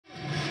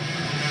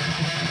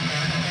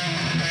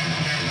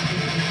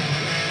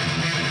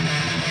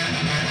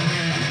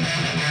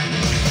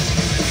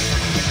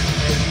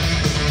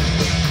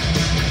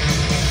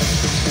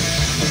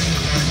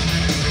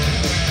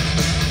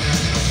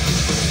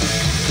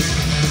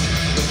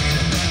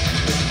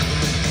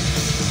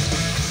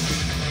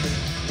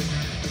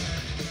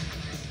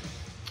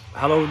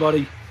Hello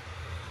everybody,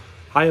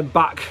 I am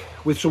back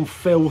with some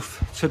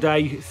filth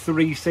today.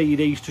 3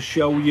 CDs to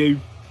show you.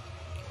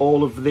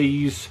 All of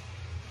these,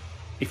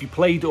 if you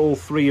played all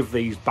 3 of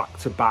these back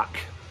to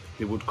back,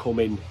 they would come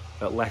in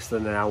at less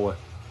than an hour.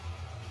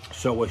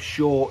 So a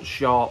short,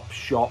 sharp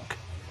shock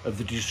of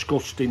the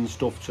disgusting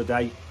stuff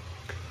today.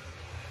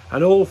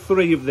 And all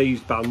 3 of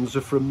these bands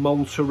are from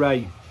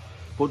Monterey,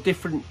 but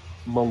different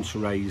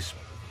Montereys.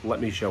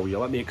 Let me show you,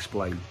 let me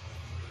explain.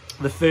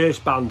 The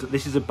first band,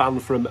 this is a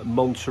band from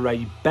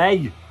Monterey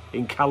Bay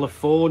in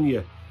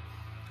California.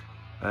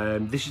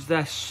 This is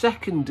their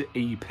second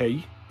EP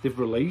they've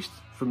released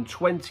from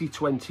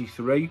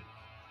 2023.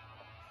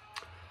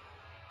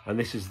 And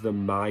this is the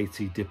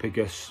mighty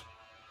Dipygus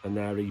and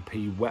their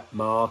EP Wet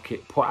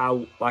Market, put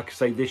out, like I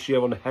say, this year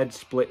on Head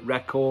Split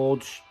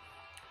Records.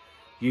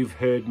 You've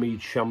heard me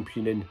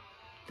championing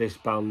this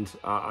band.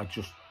 I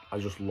just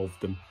love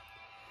them.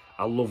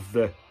 I love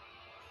the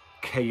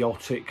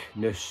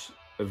chaoticness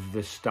of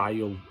the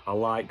style. I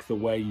like the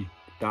way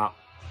that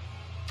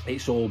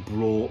it's all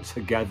brought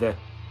together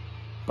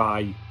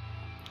by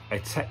a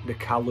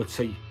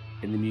technicality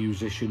in the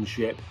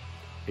musicianship.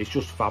 It's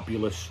just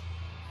fabulous.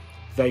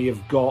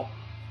 They've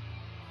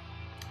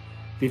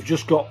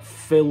just got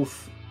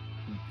filth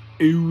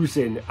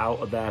oozing out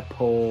of their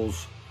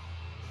pores.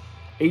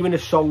 Even the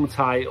song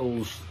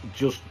titles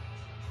just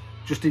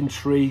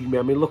intrigue me.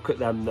 I mean, look at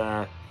them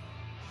there.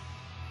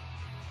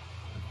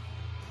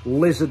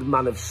 Lizard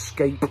Man of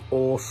Scape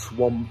or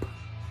Swamp,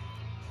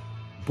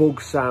 Bug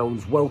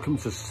Sounds, Welcome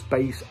to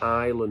Space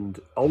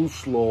Island,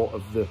 Onslaught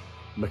of the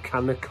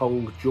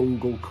Mechanical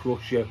Jungle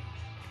Crusher.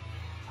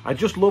 I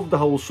just love the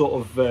whole sort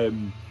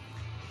of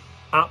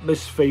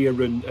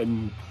atmosphere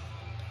and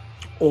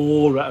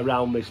aura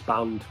around this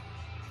band.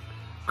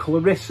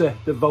 Clarissa,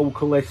 the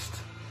vocalist,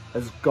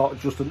 has got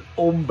just an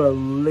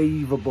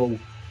unbelievable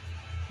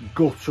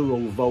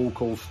guttural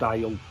vocal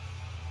style.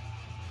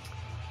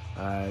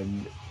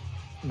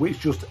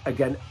 Which just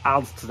again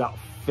adds to that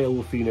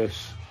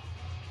filthiness,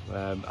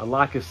 and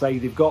like I say,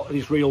 they've got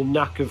this real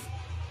knack of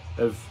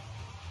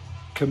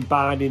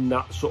combining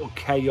that sort of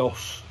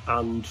chaos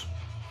and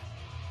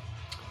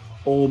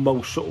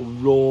almost sort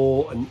of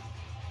raw and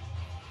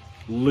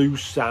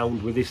loose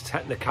sound with this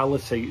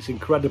technicality. It's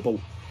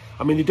incredible.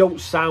 I mean, they don't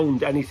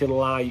sound anything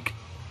like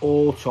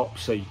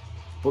Autopsy,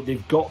 but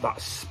they've got that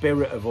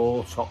spirit of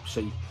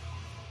Autopsy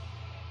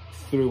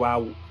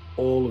throughout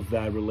all of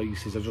their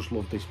releases. I just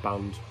love this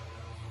band.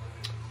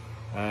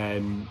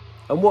 And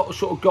what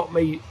sort of got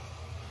me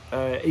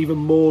even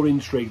more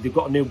intrigued, they've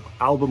got a new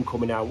album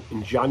coming out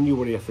in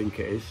January, I think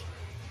it is.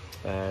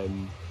 I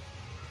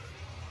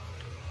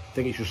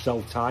think it's just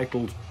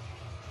self-titled.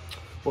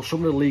 But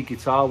some of the lead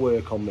guitar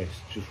work on this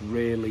just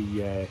really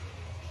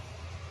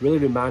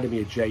reminded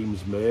me of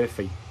James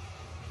Murphy.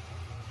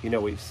 You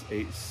know, it's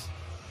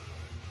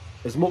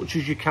as much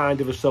as you kind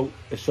of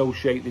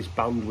associate this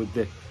band with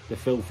the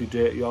filthy,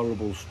 dirty,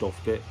 horrible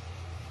stuff, that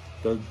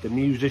the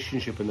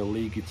musicianship and the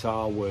lead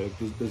guitar work,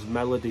 there's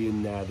melody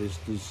in there,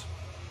 there's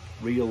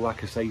real,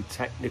 like I say,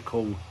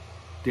 technical,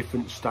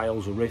 different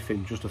styles of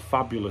riffing. Just a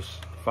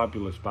fabulous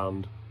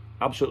band.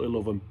 Absolutely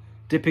love them.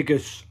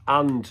 Dipygus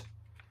and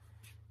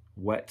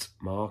Wet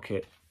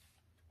Market.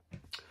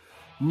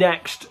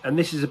 Next, and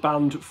this is a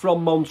band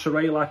from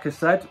Monterey, like I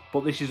said,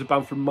 but this is a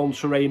band from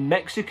Monterey in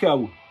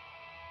Mexico.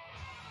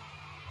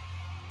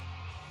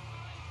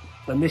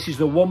 And this is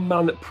the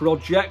one-man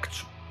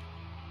project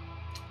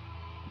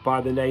by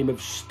the name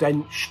of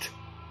Stenched,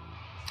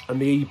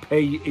 and the EP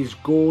is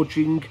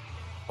Gorging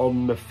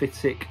on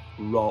Mephitic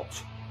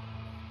Rot.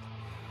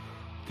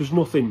 There's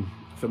nothing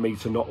for me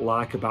to not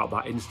like about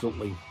that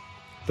instantly.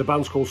 The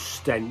band's called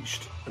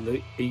Stenched and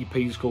the EP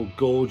is called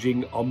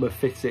Gorging on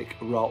Mephitic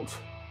Rot.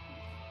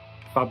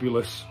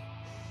 Fabulous.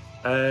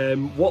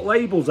 What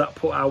label's that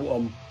put out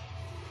on?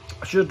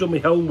 I should have done my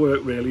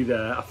homework really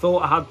there. I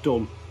thought I had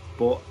done,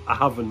 but I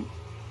haven't.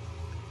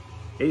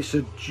 It's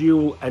a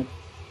dual, and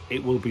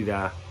it will be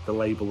there, the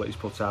label that he's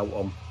put out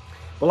on.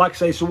 But like I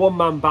say, it's a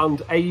one-man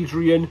band.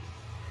 Adrian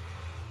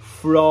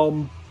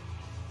from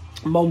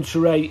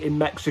Monterey in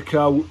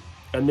Mexico,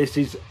 and this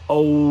is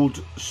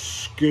old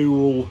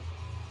school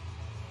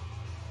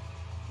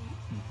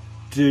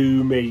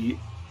doomy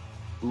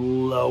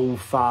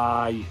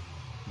lo-fi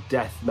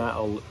death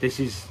metal. This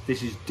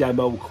is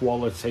demo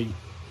quality,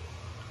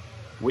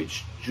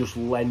 which just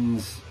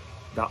lends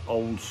that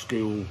old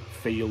school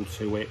feel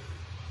to it.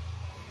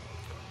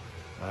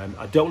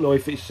 I don't know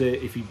if it's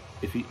if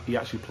he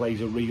actually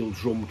plays a real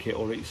drum kit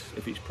or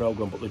if it's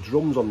programmed, but the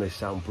drums on this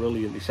sound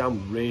brilliant. They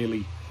sound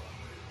really,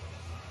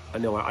 I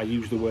know I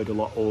use the word a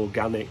lot,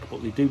 organic,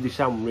 but they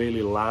sound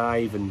really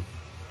live, and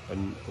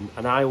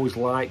I always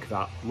like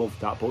that, love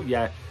that. But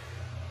yeah,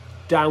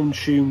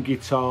 down-tuned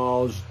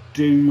guitars,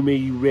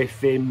 doomy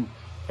riffing,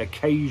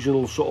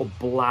 occasional sort of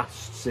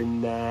blasts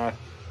in there.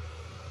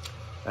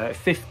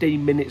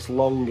 15 minutes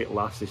long it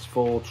lasts. It's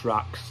 4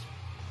 tracks.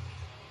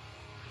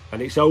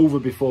 And it's over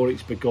before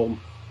it's begun,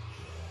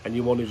 and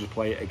you want to just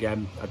play it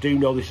again. I do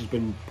know this has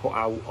been put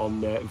out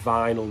on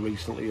vinyl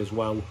recently as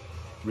well.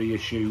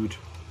 reissued.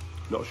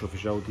 Not sure if I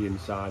showed the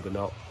inside or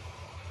not.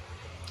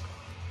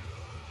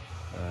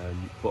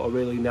 But a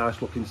really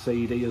nice looking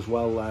CD as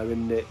well there,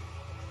 isn't it?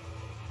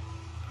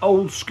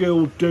 Old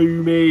school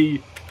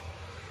doomy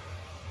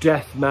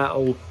death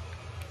metal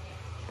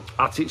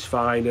at its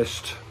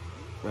finest.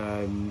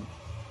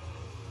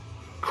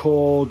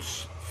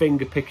 Chords,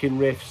 finger picking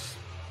riffs,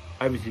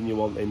 everything you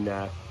want in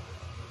there.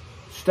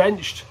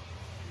 Stenched,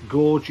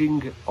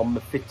 Gorging on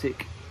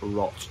Mephitic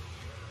Rot.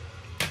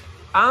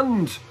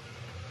 And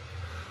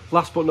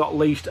last but not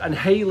least, and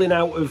hailing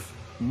out of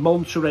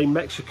Monterrey,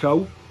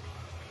 Mexico,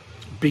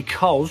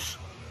 because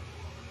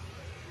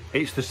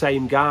it's the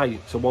same guy,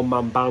 it's a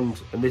one-man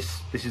band, and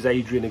this is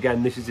Adrian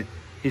again. This is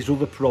his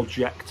other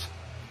project,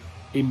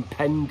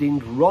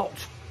 Impending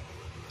Rot,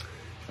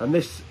 and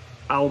this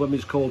album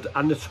is called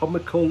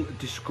Anatomical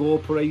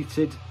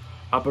Discorporated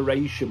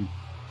Aberration.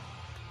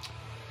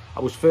 I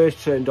was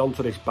first turned on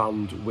to this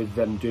band with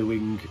them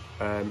doing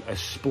a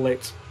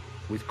split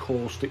with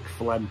Caustic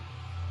Phlegm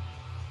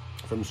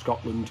from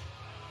Scotland,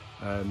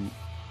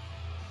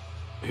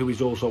 who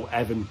is also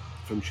Evan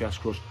from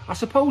Chest Crush. I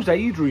suppose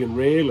Adrian,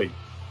 really,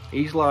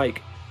 he's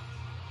like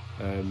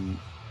the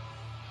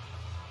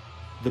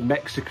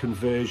Mexican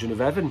version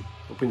of Evan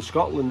up in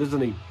Scotland,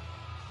 isn't he?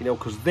 You know,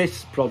 because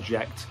this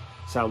project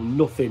sounds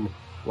nothing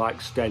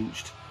like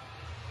Stenched,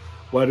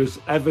 whereas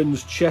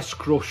Evan's Chest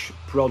Crush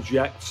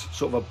project,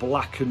 sort of a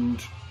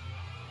blackened,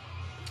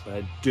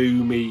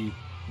 doomy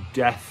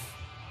death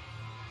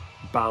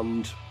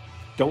band,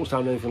 don't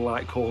sound anything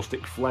like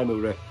Caustic Phlegm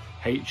or a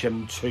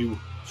HM2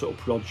 sort of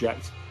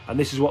project. And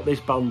this is what this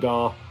band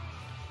are.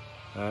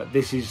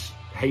 This is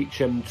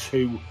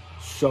HM2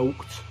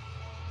 soaked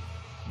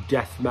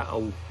death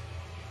metal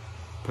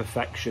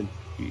perfection.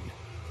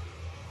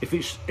 If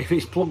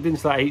it's plugged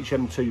into that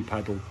HM2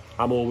 pedal,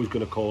 I'm always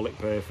going to call it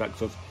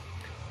perfect.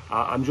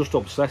 I'm just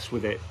obsessed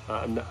with it,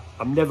 and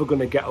I'm never going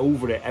to get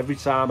over it. Every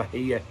time I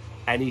hear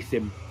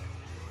anything,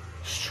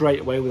 straight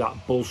away with that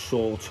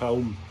buzzsaw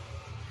tone,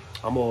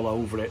 I'm all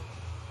over it.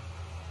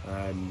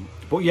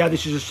 But yeah,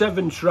 this is a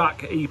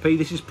 7-track EP.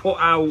 This is put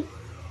out,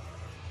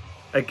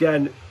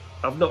 again,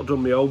 I've not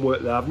done my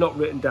homework there. I've not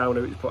written down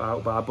who it's put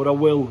out by, but I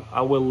will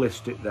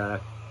list it there.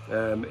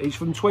 It's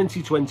from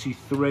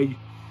 2023.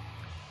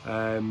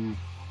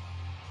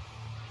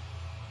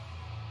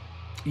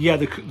 Yeah,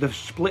 the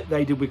split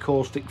they did with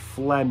Caustic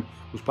Phlegm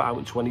was put out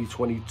in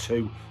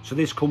 2022, so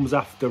this comes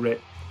after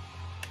it.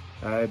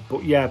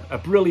 But yeah, a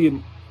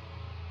brilliant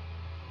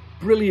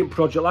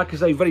project. Like I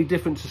say, very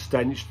different to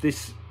Stenched.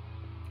 This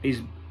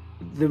is,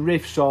 the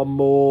riffs are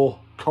more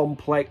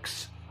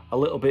complex, a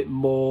little bit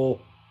more,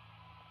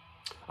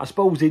 I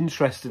suppose,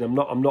 interesting.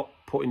 I'm not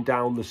putting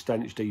down the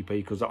Stenched EP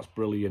because that's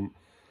brilliant,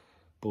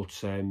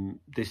 but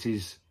this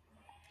is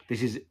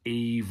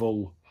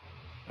evil,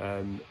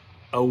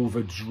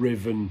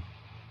 overdriven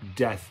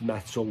death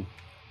metal,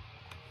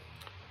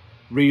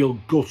 real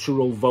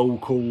guttural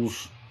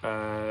vocals,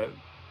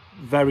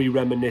 very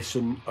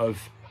reminiscent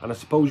of, and I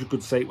suppose you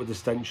could say it with the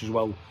Stench as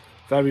well,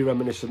 very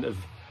reminiscent of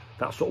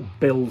that sort of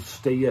Bill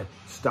Steer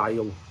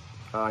style,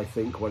 I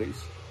think, when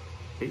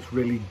it's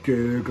really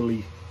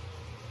gurgly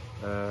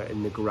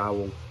in the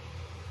growl.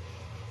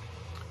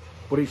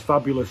 But it's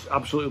fabulous,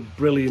 absolutely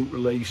brilliant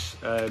release,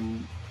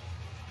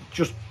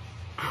 just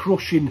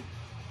crushing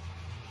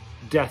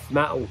death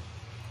metal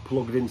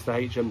plugged into the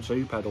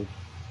HM2 pedal.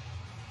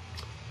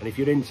 And if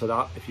you're into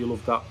that, if you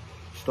love that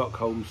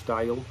Stockholm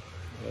style,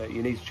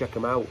 you need to check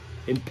them out.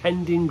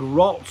 Impending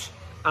Rot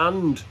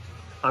and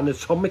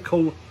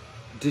Anatomical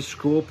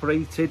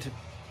Discorporated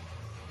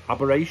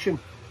Aberration.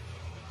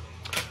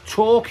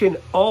 Talking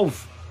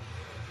of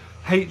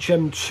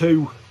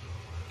HM2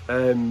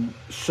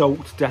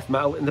 soaked death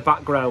metal, in the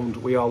background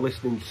we are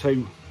listening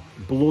to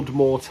Blood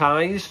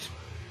Mortized,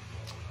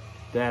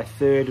 their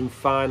third and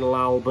final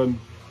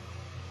album,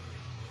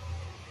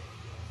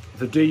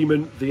 The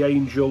Demon, The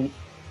Angel,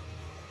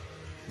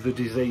 The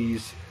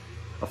Disease,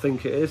 I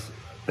think it is.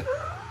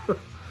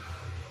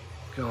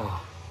 God,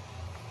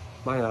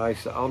 my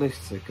eyes,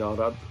 honest to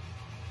God,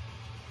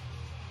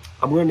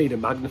 I'm going to need a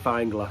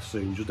magnifying glass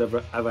soon, just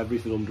have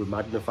everything under a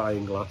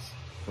magnifying glass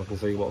so I can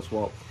see what's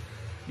what.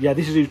 Yeah,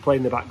 this is who's playing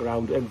in the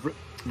background.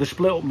 They're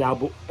split up now,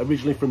 but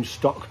originally from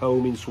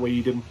Stockholm in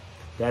Sweden.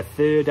 Their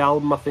third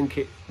album, I think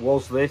it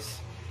was this.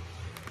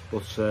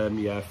 But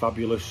yeah,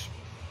 fabulous.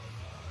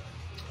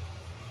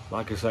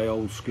 Like I say,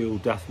 old school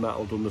death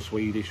metal done the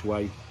Swedish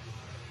way.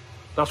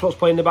 That's what's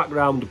playing in the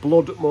background,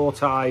 Blood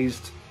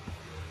Mortized.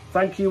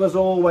 Thank you as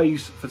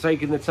always for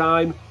taking the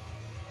time.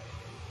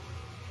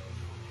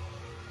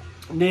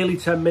 Nearly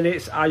 10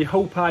 minutes. I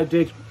hope I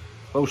did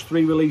those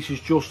 3 releases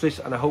justice,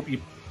 and I hope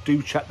you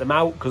do check them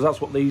out, because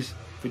that's what these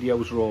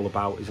videos are all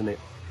about, isn't it?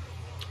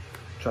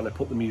 Trying to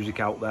put the music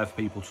out there for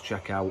people to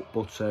check out.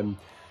 But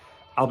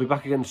I'll be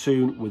back again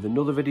soon with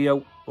another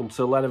video.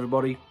 Until then,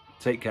 everybody,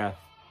 take care.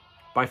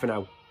 Bye for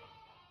now.